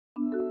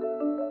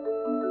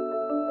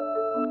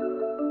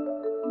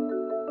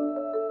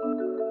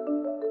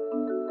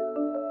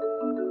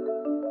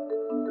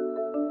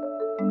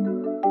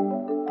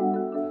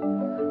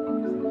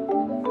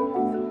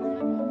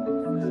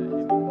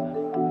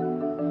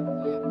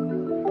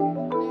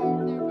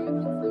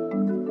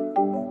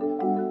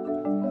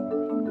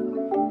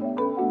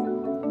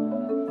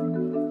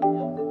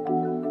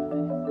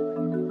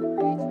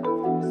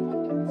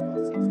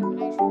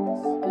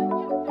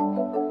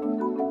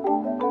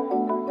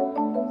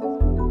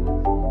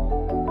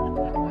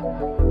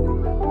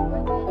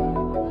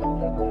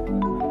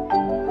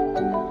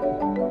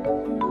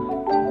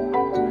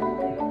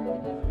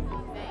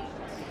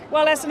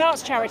Well, as an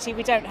arts charity,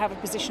 we don't have a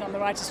position on the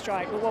writer's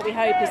strike, but what we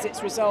hope is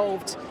it's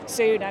resolved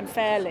soon and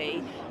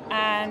fairly.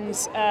 And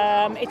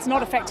it's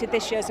not affected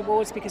this year's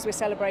awards because we're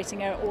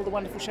celebrating all the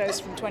wonderful shows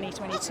from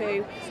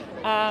 2022.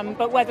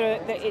 But whether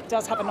it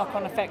does have a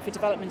knock-on effect for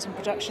development and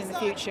production in the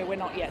future, we're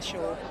not yet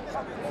sure.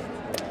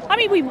 I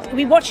mean,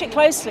 we watch it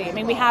closely. I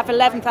mean, we have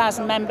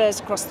 11,000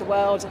 members across the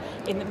world,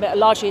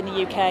 largely in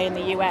the UK and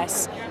the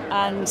US,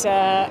 and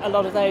a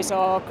lot of those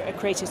are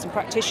creators and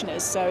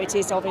practitioners. So it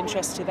is of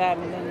interest to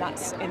them, and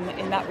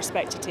in that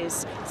respect, it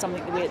is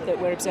something that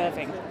we're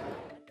observing.